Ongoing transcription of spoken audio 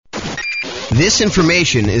This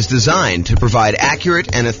information is designed to provide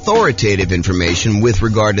accurate and authoritative information with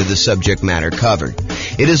regard to the subject matter covered.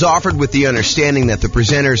 It is offered with the understanding that the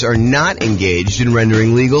presenters are not engaged in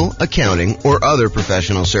rendering legal, accounting, or other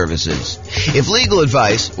professional services. If legal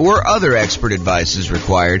advice or other expert advice is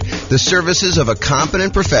required, the services of a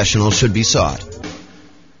competent professional should be sought.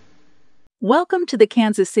 Welcome to the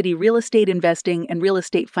Kansas City Real Estate Investing and Real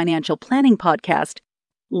Estate Financial Planning Podcast.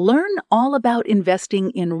 Learn all about investing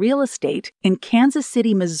in real estate in Kansas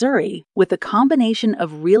City, Missouri, with a combination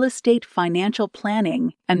of real estate financial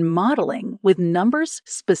planning and modeling with numbers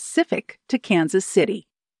specific to Kansas City,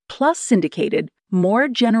 plus syndicated, more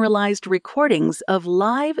generalized recordings of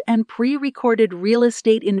live and pre-recorded real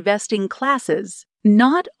estate investing classes,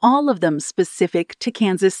 not all of them specific to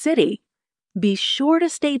Kansas City. Be sure to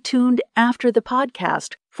stay tuned after the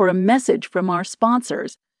podcast for a message from our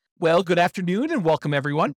sponsors. Well, good afternoon and welcome,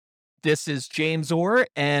 everyone. This is James Orr,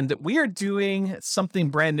 and we are doing something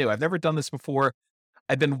brand new. I've never done this before.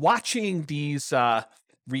 I've been watching these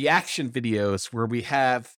reaction videos where we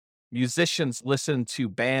have musicians listen to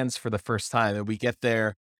bands for the first time, and we get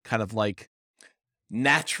their kind of like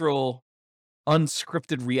natural,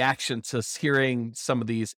 unscripted reaction to hearing some of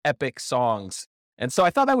these epic songs. And so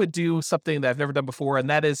I thought I would do something that I've never done before, and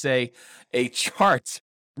that is a chart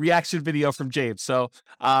reaction video from James. So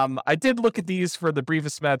I did look at these for the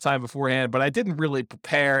briefest amount of time beforehand, but I didn't really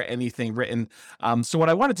prepare anything written. So what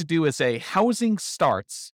I wanted to do is a housing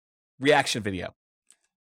starts reaction video.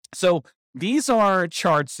 So these are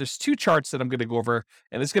charts. There's two charts that I'm going to go over,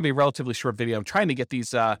 and it's going to be a relatively short video. I'm trying to get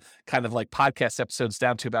these kind of like podcast episodes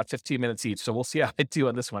down to about 15 minutes each, so we'll see how I do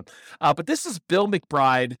on this one. But this is Bill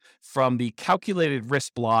McBride from the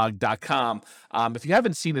calculatedriskblog.com. If you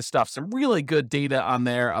haven't seen his stuff, some really good data on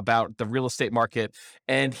there about the real estate market.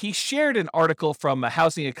 And he shared an article from a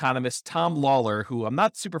housing economist, Tom Lawler, who I'm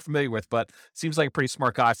not super familiar with, but seems like a pretty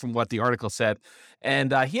smart guy from what the article said.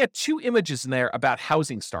 And he had two images in there about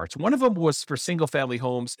housing starts. One of them was for single family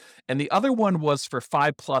homes, and the other one was for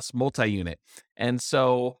 5+ multi-unit. And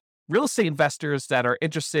so real estate investors that are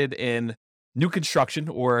interested in new construction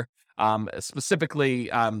or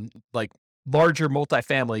specifically like larger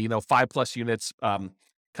multifamily, 5+ units, kind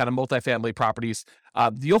of multifamily properties,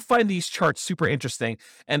 you'll find these charts super interesting.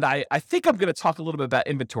 And I think I'm going to talk a little bit about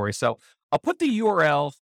inventory. So I'll put the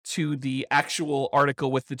URL to the actual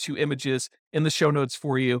article with the two images in the show notes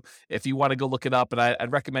for you if you want to go look it up. And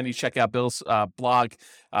I'd recommend you check out Bill's blog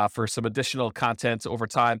for some additional content over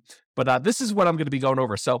time. But this is what I'm going to be going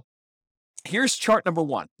over. So here's chart number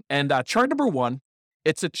one. And chart number one,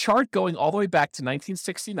 it's a chart going all the way back to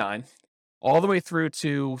 1969, all the way through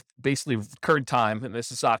to basically current time. And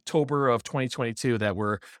this is October of 2022 that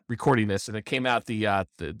we're recording this. And it came out, the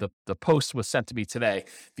post was sent to me today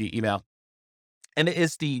via email. And it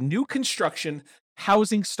is the new construction,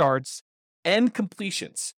 housing starts, and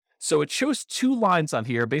completions. So it shows two lines on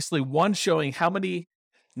here, basically one showing how many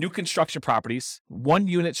new construction properties,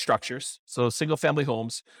 1-unit structures, so single-family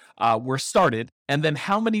homes, were started, and then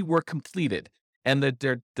how many were completed. And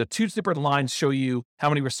the two different lines show you how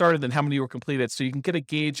many were started and how many were completed, so you can get a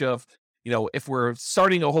gauge of, if we're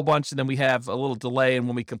starting a whole bunch and then we have a little delay in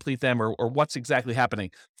when we complete them, or what's exactly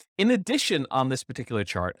happening. In addition, on this particular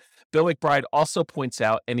chart, Bill McBride also points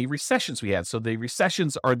out any recessions we had. So the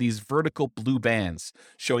recessions are these vertical blue bands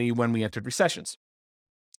showing you when we entered recessions.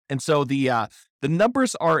 And so the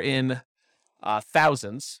numbers are in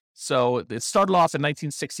thousands. So it started off in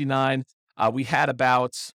 1969. We had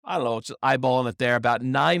about, just eyeballing it there, about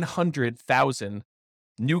 900,000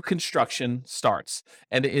 new construction starts,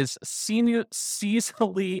 and it is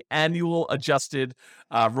seasonally annual adjusted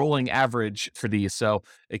rolling average for these. So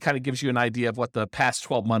it kind of gives you an idea of what the past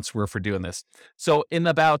 12 months were for doing this. So in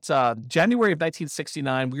about January of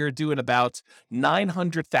 1969, we were doing about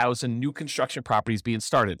 900,000 new construction properties being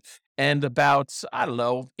started, and about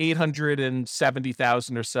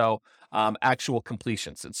 870,000 or so actual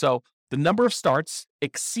completions. And so the number of starts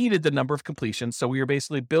exceeded the number of completions. So we were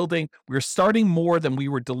basically we were starting more than we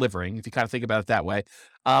were delivering, if you kind of think about it that way.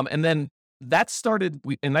 And then that started,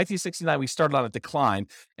 in 1969, we started on a decline.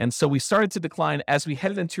 And so we started to decline as we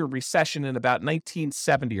headed into a recession in about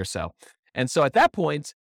 1970 or so. And so at that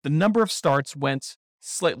point, the number of starts went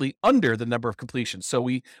slightly under the number of completions. So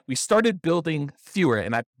we started building fewer,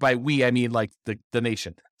 and by we, I mean like the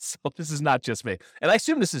nation. So this is not just me. And I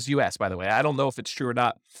assume this is U.S., by the way. I don't know if it's true or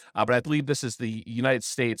not, but I believe this is the United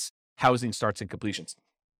States housing starts and completions.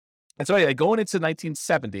 And so anyway, going into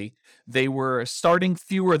 1970, they were starting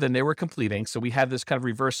fewer than they were completing. So we had this kind of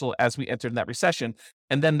reversal as we entered that recession.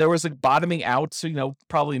 And then there was a bottoming out, so,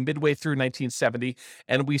 probably midway through 1970.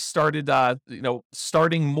 And we started,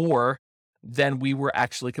 starting more than we were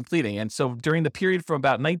actually completing. And so during the period from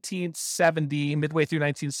about 1970, midway through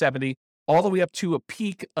 1970, all the way up to a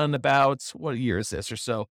peak on about, what year is this or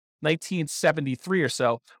so, 1973 or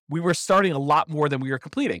so, we were starting a lot more than we were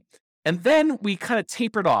completing. And then we kind of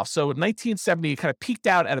tapered off. So 1970 kind of peaked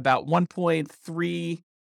out at about 1.3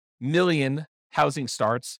 million housing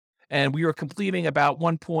starts. And we were completing about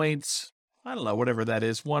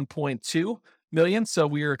 1.2 million. So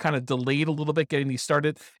we were kind of delayed a little bit getting these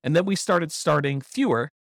started. And then we started starting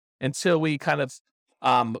fewer until we kind of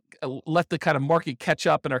let the kind of market catch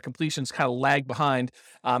up and our completions kind of lag behind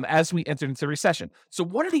as we entered into the recession. So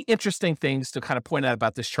one of the interesting things to kind of point out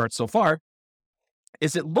about this chart so far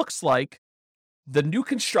is it looks like the new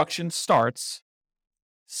construction start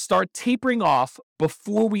tapering off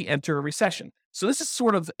before we enter a recession. So this is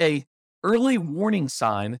sort of a early warning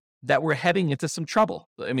sign that we're heading into some trouble.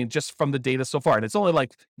 I mean, just from the data so far. And it's only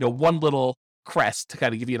like, one little crest to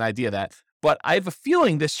kind of give you an idea of that. But I have a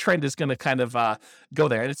feeling this trend is going to kind of go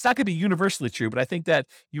there. And it's not going to be universally true, but I think that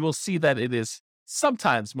you will see that it is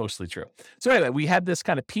sometimes mostly true. So anyway, we had this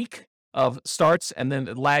kind of peak of starts and then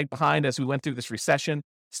it lagged behind as we went through this recession,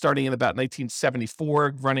 starting in about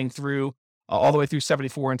 1974, running through all the way through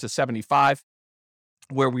 74 into 75,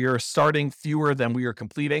 where we are starting fewer than we are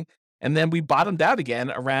completing. And then we bottomed out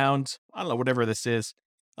again around, I don't know, whatever this is,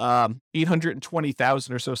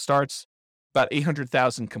 820,000 or so starts, about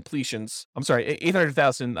 800,000 completions. I'm sorry,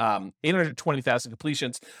 820,000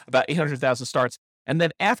 completions, about 800,000 starts. And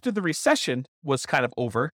then after the recession was kind of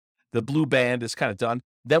over, the blue band is kind of done,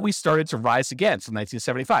 then we started to rise again from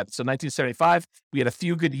 1975. So 1975, we had a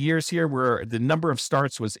few good years here where the number of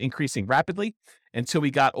starts was increasing rapidly until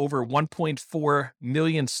we got over 1.4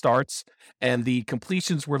 million starts and the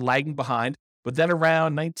completions were lagging behind. But then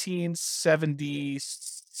around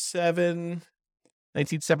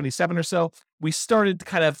 1977 or so, we started to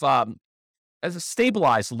kind of as a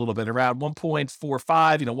stabilize a little bit around 1.45,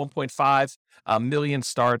 1.5 million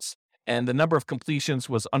starts. And the number of completions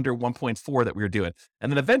was under 1.4 that we were doing.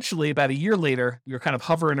 And then eventually, about a year later, we were kind of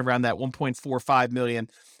hovering around that 1.45 million.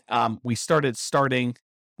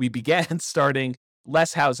 We began starting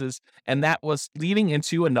less houses, and that was leading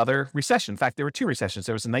into another recession. In fact, there were two recessions.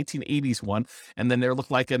 There was a 1980s one, and then there looked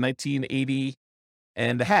like a 1980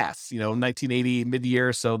 and a half, 1980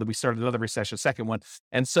 mid-year, so that we started another recession, second one.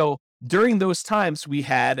 And so during those times, we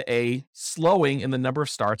had a slowing in the number of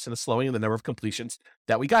starts and a slowing in the number of completions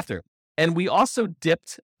that we got through. And we also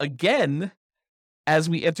dipped again as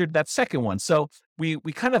we entered that second one. So we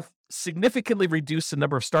kind of significantly reduced the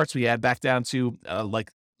number of starts we had back down to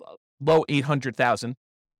low 800,000.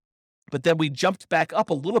 But then we jumped back up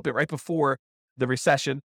a little bit right before the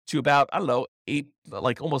recession to about,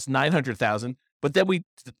 almost 900,000. But then we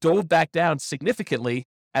dove back down significantly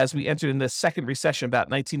as we entered in the second recession, about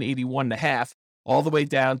 1981 and a half, all the way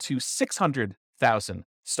down to 600,000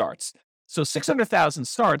 starts. So 600,000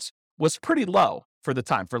 starts was pretty low for the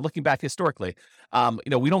time, for looking back historically.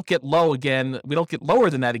 We don't get lower than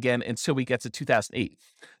that again until we get to 2008.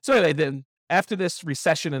 So anyway, then after this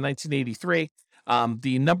recession in 1983,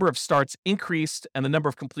 the number of starts increased and the number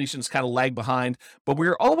of completions kind of lagged behind, but we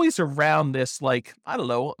were always around this, a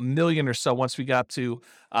million or so once we got to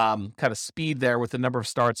kind of speed there with the number of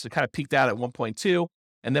starts. It kind of peaked out at 1.2.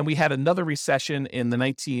 And then we had another recession in the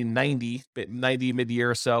 1990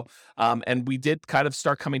 mid-year or so, and we did kind of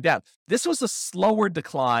start coming down. This was a slower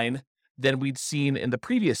decline than we'd seen in the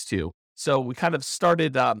previous two. So we kind of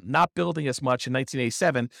started not building as much in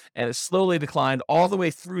 1987, and it slowly declined all the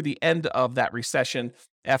way through the end of that recession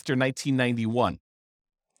after 1991.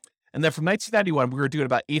 And then from 1991, we were doing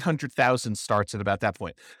about 800,000 starts at about that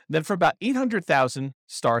point. And then from about 800,000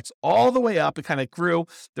 starts all the way up, it kind of grew.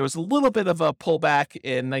 There was a little bit of a pullback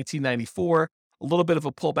in 1994, a little bit of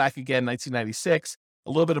a pullback again in 1996,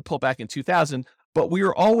 a little bit of pullback in 2000, but we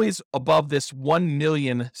were always above this 1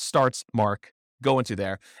 million starts mark going to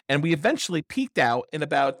there. And we eventually peaked out in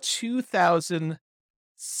about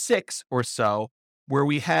 2006 or so, where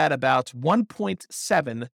we had about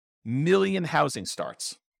 1.7 million housing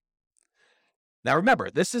starts. Now, remember,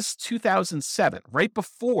 this is 2007, right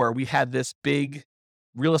before we had this big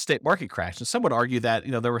real estate market crash. And some would argue that,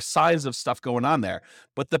 there were signs of stuff going on there,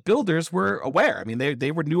 but the builders were aware. I mean, they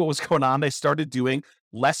knew what was going on. They started doing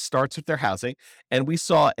less starts with their housing. And we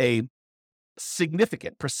saw a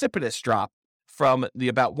significant, precipitous drop from the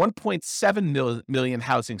about 1.7 million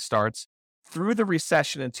housing starts through the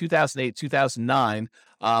recession in 2008, 2009,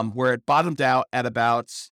 where it bottomed out at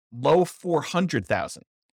about low 400,000.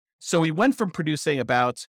 So we went from producing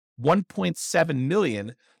about 1.7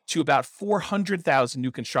 million to about 400,000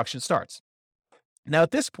 new construction starts. Now,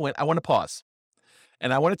 at this point, I want to pause.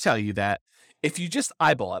 And I want to tell you that if you just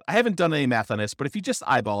eyeball it, I haven't done any math on this, but if you just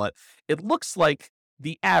eyeball it, it looks like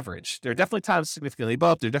the average, there are definitely times significantly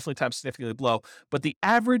above, there are definitely times significantly below, but the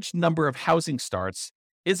average number of housing starts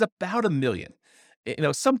is about 1 million.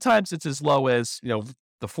 Sometimes it's as low as,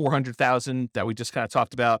 the 400,000 that we just kind of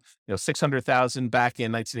talked about, 600,000 back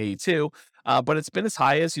in 1982. But it's been as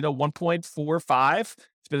high as, 1.45.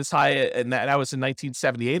 It's been as high, and that was in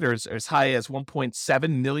 1978, or as high as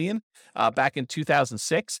 1.7 million back in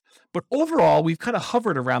 2006. But overall, we've kind of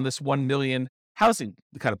hovered around this 1 million housing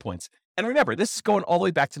kind of points. And remember, this is going all the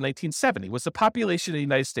way back to 1970. Was the population of the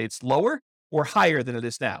United States lower or higher than it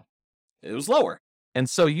is now? It was lower. And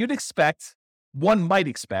so one might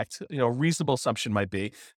expect, a reasonable assumption might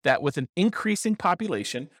be that with an increasing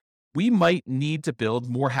population, we might need to build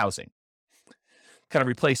more housing, kind of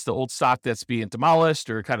replace the old stock that's being demolished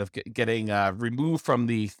or kind of getting removed from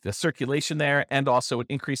the circulation there, and also an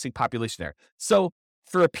increasing population there. So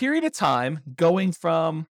for a period of time, going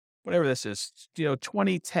from whatever this is,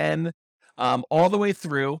 2010, all the way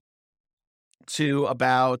through to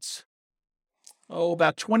about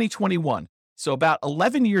 2021. So about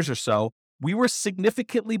 11 years or so, we were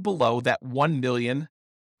significantly below that 1 million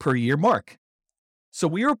per year mark. So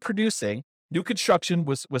we were producing, new construction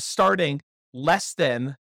was starting less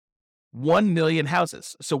than 1 million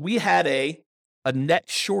houses. So we had a net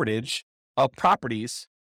shortage of properties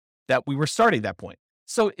that we were starting at that point.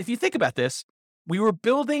 So if you think about this, we were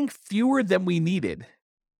building fewer than we needed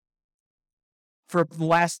for the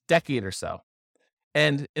last decade or so.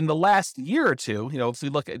 And in the last year or two, if we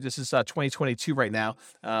look at, this is 2022 right now,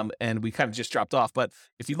 and we kind of just dropped off. But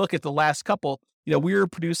if you look at the last couple, we were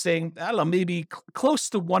producing, I don't know, maybe close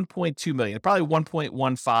to 1.2 million, probably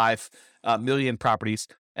 1.15 million properties.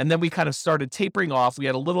 And then we kind of started tapering off. We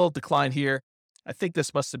had a little decline here. I think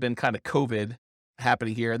this must have been kind of COVID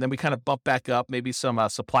happening here. And then we kind of bumped back up, maybe some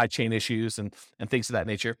supply chain issues and things of that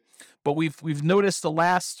nature. But we've noticed the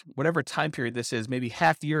last, whatever time period this is, maybe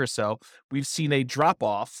half year or so, we've seen a drop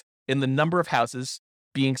off in the number of houses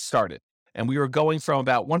being started. And we were going from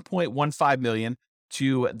about 1.15 million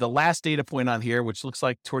to the last data point on here, which looks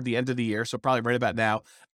like toward the end of the year. So probably right about now,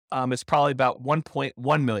 it's probably about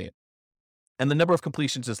 1.1 million. And the number of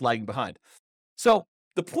completions is lagging behind. So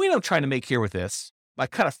the point I'm trying to make here with this, my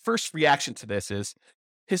kind of first reaction to this is,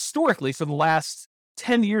 historically, for the last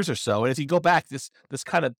 10 years or so, and if you go back, this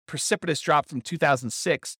kind of precipitous drop from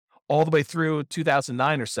 2006 all the way through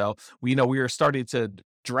 2009 or so, we were starting to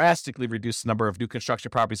drastically reduce the number of new construction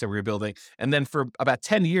properties that we were building. And then for about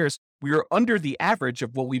 10 years, we were under the average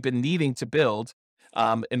of what we've been needing to build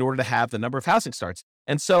in order to have the number of housing starts.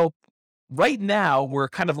 And so right now, we're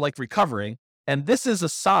kind of like recovering. And this is a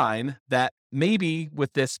sign that maybe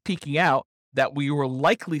with this peaking out, that we will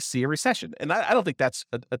likely see a recession. And I don't think that's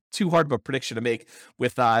a too hard of a prediction to make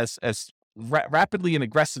with as rapidly and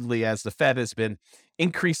aggressively as the Fed has been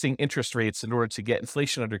increasing interest rates in order to get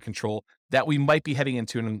inflation under control, that we might be heading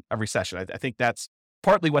into a recession. I think that's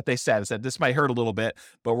partly what they said, is that this might hurt a little bit,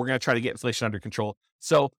 but we're going to try to get inflation under control.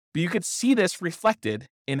 So, but you could see this reflected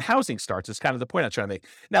in housing starts is kind of the point I'm trying to make.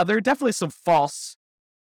 Now, there are definitely some false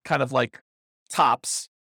kind of like tops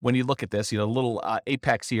when you look at this, little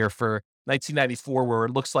apex here for 1994, where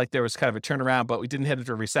it looks like there was kind of a turnaround, but we didn't head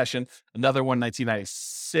into a recession. Another one,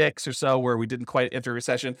 1996 or so, where we didn't quite enter a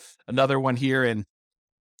recession. Another one here in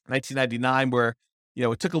 1999, where,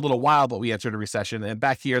 it took a little while, but we entered a recession. And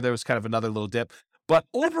back here, there was kind of another little dip. But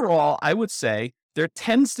overall, I would say there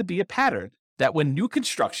tends to be a pattern that when new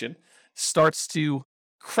construction starts to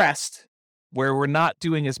crest, where we're not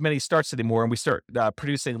doing as many starts anymore, and we start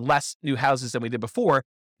producing less new houses than we did before,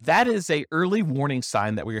 that is a early warning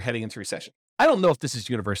sign that we are heading into recession. I don't know if this is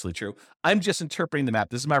universally true. I'm just interpreting the map.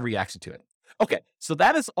 This is my reaction to it. Okay, so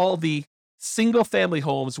that is all the single family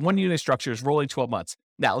homes, one unit structures rolling 12 months.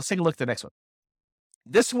 Now let's take a look at the next one.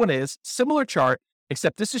 This one is similar chart,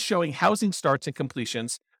 except this is showing housing starts and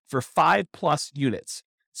completions for 5+ units.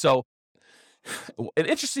 So an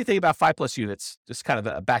interesting thing about 5+ units, just kind of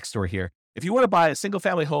a backstory here. If you want to buy a single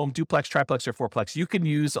family home, duplex, triplex, or fourplex, you can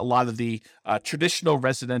use a lot of the traditional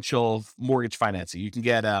residential mortgage financing. You can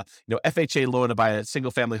get a FHA loan to buy a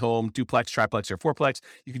single family home, duplex, triplex, or fourplex.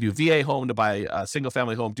 You can do VA home to buy a single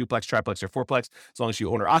family home, duplex, triplex, or fourplex, as long as you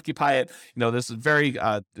own or occupy it. This is very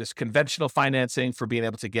this conventional financing for being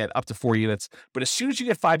able to get up to 4 units. But as soon as you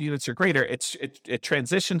get 5 units or greater, it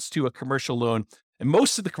transitions to a commercial loan. And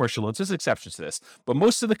most of the commercial loans, there's exceptions to this, but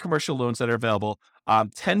most of the commercial loans that are available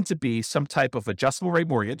tend to be some type of adjustable rate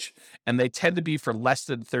mortgage, and they tend to be for less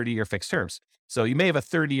than 30-year fixed terms. So you may have a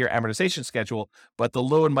 30-year amortization schedule, but the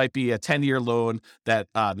loan might be a 10-year loan that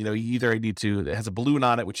you either need to, it has a balloon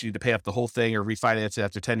on it, which you need to pay up the whole thing or refinance it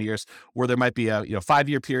after 10 years, or there might be a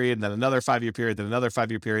 5-year period, and then another 5-year period, then another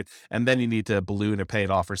 5-year period, and then you need to balloon or pay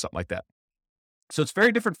it off or something like that. So it's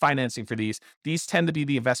very different financing for these. These tend to be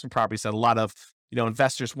the investment properties that a lot of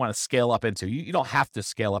investors want to scale up into. You don't have to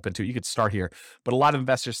scale up into. You could start here, but a lot of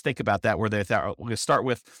investors think about that where they thought, we're going to start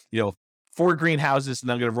with 4 greenhouses and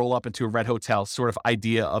then I'm going to roll up into a red hotel sort of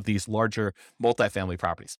idea of these larger multifamily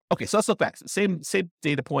properties. Okay, so let's look back. Same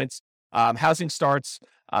data points. Housing starts.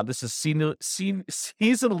 This is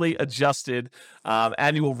seasonally adjusted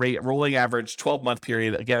annual rate, rolling average, 12-month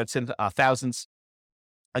period. Again, it's in thousands.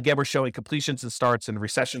 Again, we're showing completions and starts, and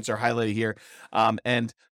recessions are highlighted here.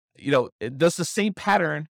 Does the same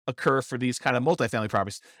pattern occur for these kind of multifamily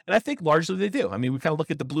properties? And I think largely they do. I mean, we kind of look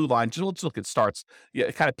at the blue line, just look at starts.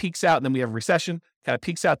 It kind of peaks out, and then we have a recession, kind of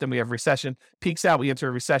peaks out, then we have recession, peaks out, we enter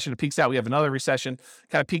a recession, it peaks out, we have another recession,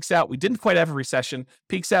 kind of peaks out, we didn't quite have a recession,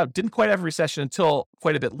 peaks out, didn't quite have a recession until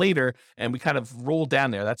quite a bit later, and we kind of rolled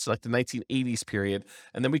down there. That's like the 1980s period.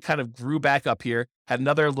 And then we kind of grew back up here, had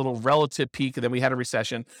another little relative peak, and then we had a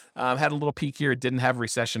recession, had a little peak here, didn't have a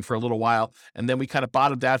recession for a little while, and then we kind of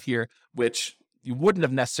bottomed out here, which you wouldn't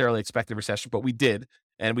have necessarily expected a recession, but we did.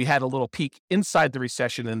 And we had a little peak inside the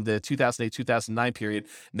recession in the 2008, 2009 period.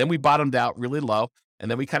 And then we bottomed out really low. And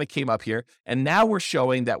then we kind of came up here. And now we're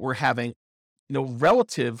showing that we're having,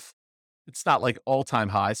 relative, it's not like all-time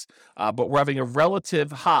highs, but we're having a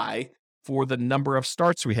relative high for the number of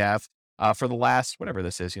starts we have for the last, whatever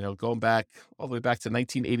this is, going back all the way back to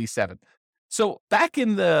 1987. So back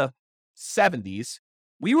in the 70s,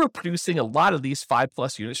 we were producing a lot of these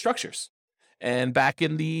 5+ unit structures. And back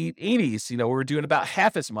in the 80s, we were doing about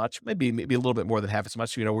half as much, maybe a little bit more than half as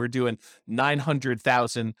much. We were doing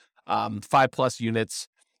 900,000 5+ units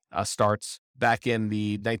starts back in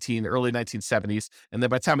the early 1970s. And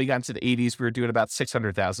then by the time we got into the 80s, we were doing about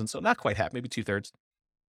 600,000. So not quite half, maybe 2/3.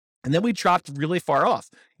 And then we dropped really far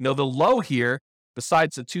off. The low here,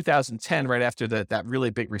 besides the 2010, right after that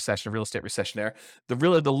really big recession, real estate recession there,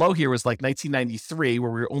 the low here was like 1993,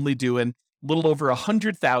 where we were only doing little over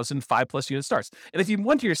 100,000 5+ unit starts. And if you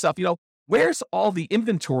wonder to yourself, where's all the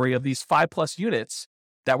inventory of these 5+ units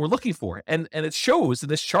that we're looking for? And it shows in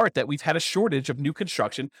this chart that we've had a shortage of new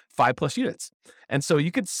construction 5+ units. And so you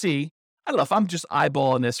could see, I don't know if I'm just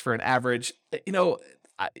eyeballing this for an average, the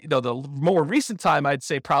more recent time I'd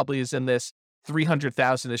say probably is in this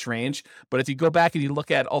 300,000-ish range. But if you go back and you look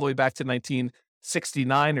at all the way back to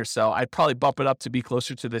 1969 or so, I'd probably bump it up to be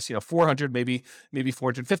closer to this, 400, maybe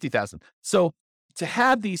 450,000. So to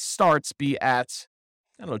have these starts be at,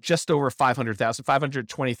 just over 500,000,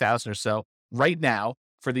 520,000 or so right now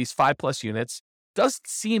for these 5+ units doesn't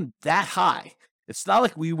seem that high. It's not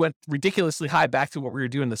like we went ridiculously high back to what we were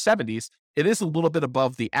doing in the 70s. It is a little bit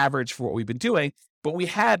above the average for what we've been doing, but we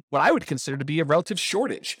had what I would consider to be a relative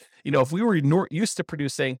shortage. If we were used to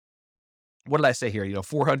producing, what did I say here?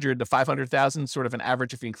 400 to 500,000, sort of an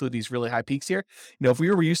average if you include these really high peaks here. If we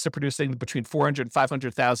were used to producing between 400 and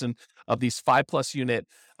 500,000 of these 5+ unit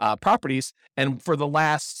properties, and for the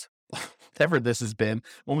last, whatever this has been,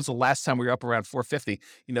 when was the last time we were up around 450?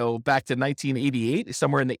 Back to 1988,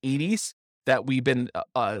 somewhere in the 80s, that we've been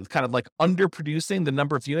kind of like underproducing the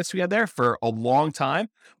number of units we had there for a long time.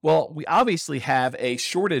 Well, we obviously have a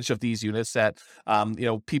shortage of these units that,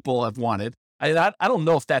 people have wanted. I don't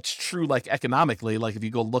know if that's true, like economically, like if you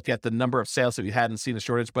go look at the number of sales that we had and seen a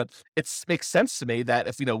shortage, but it makes sense to me that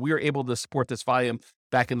if, we were able to support this volume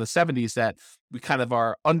back in the 70s, that we kind of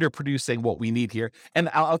are underproducing what we need here. And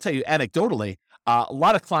I'll tell you anecdotally, a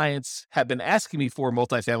lot of clients have been asking me for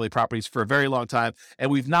multifamily properties for a very long time,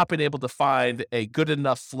 and we've not been able to find a good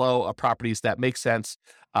enough flow of properties that make sense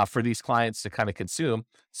for these clients to kind of consume.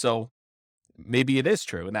 So maybe it is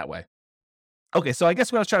true in that way. Okay, so I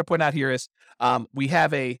guess what I was trying to point out here is we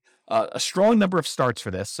have a strong number of starts for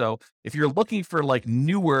this. So if you're looking for like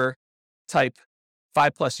newer type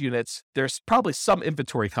 5+ units, there's probably some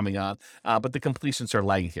inventory coming on, but the completions are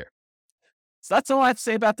lagging here. So that's all I have to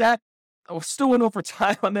say about that. I still went over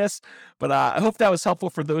time on this, but I hope that was helpful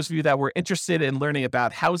for those of you that were interested in learning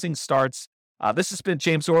about housing starts. This has been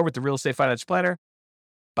James Orr with the Real Estate Financial Planner.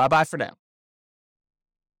 Bye-bye for now.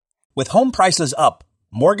 With home prices up,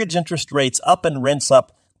 mortgage interest rates up and rents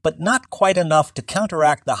up, but not quite enough to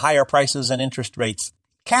counteract the higher prices and interest rates,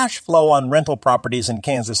 cash flow on rental properties in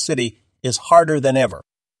Kansas City is harder than ever.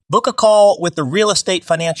 Book a call with the Real Estate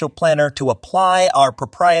Financial Planner to apply our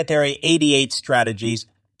proprietary 88 strategies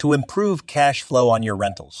to improve cash flow on your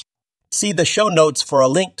rentals. See the show notes for a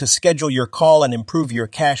link to schedule your call and improve your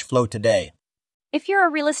cash flow today. If you're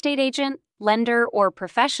a real estate agent, lender, or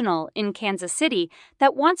professional in Kansas City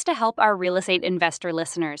that wants to help our real estate investor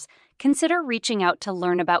listeners, consider reaching out to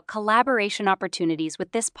learn about collaboration opportunities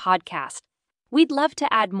with this podcast. We'd love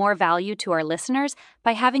to add more value to our listeners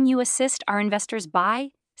by having you assist our investors buy,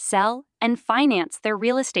 sell, and finance their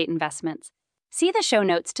real estate investments. See the show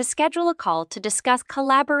notes to schedule a call to discuss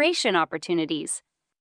collaboration opportunities.